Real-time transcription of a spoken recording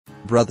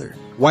brother,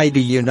 why do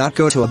you not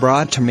go to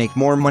abroad to make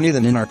more money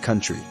than in our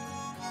country?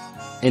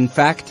 In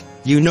fact,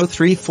 you know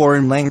 3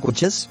 foreign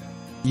languages?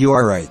 You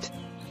are right.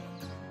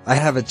 I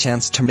have a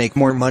chance to make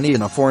more money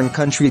in a foreign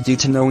country due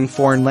to knowing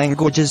foreign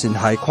languages and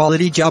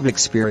high-quality job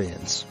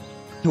experience.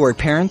 Who are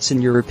parents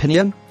in your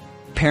opinion?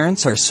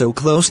 Parents are so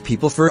close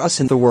people for us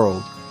in the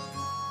world.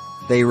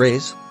 They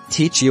raise,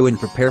 teach you and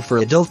prepare for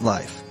adult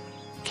life.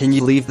 Can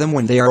you leave them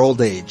when they are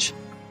old age?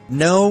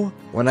 No,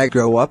 when I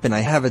grow up and I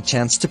have a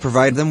chance to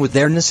provide them with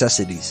their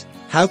necessities,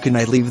 how can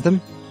I leave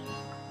them?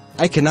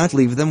 I cannot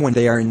leave them when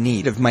they are in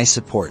need of my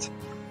support.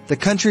 The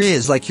country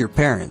is like your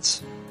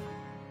parents.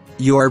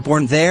 You are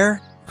born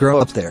there, grow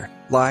up there,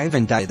 live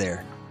and die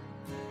there.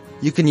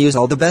 You can use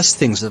all the best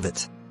things of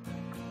it.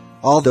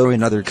 Although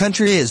in other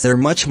countries there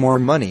much more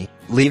money,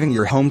 leaving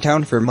your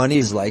hometown for money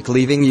is like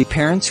leaving your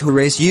parents who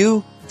raise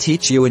you,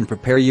 teach you and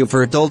prepare you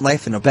for adult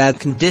life in a bad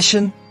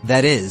condition,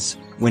 that is,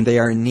 when they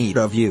are in need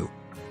of you.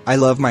 I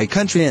love my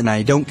country and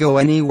I don't go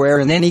anywhere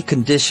in any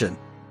condition.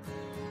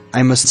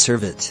 I must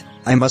serve it,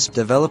 I must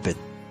develop it.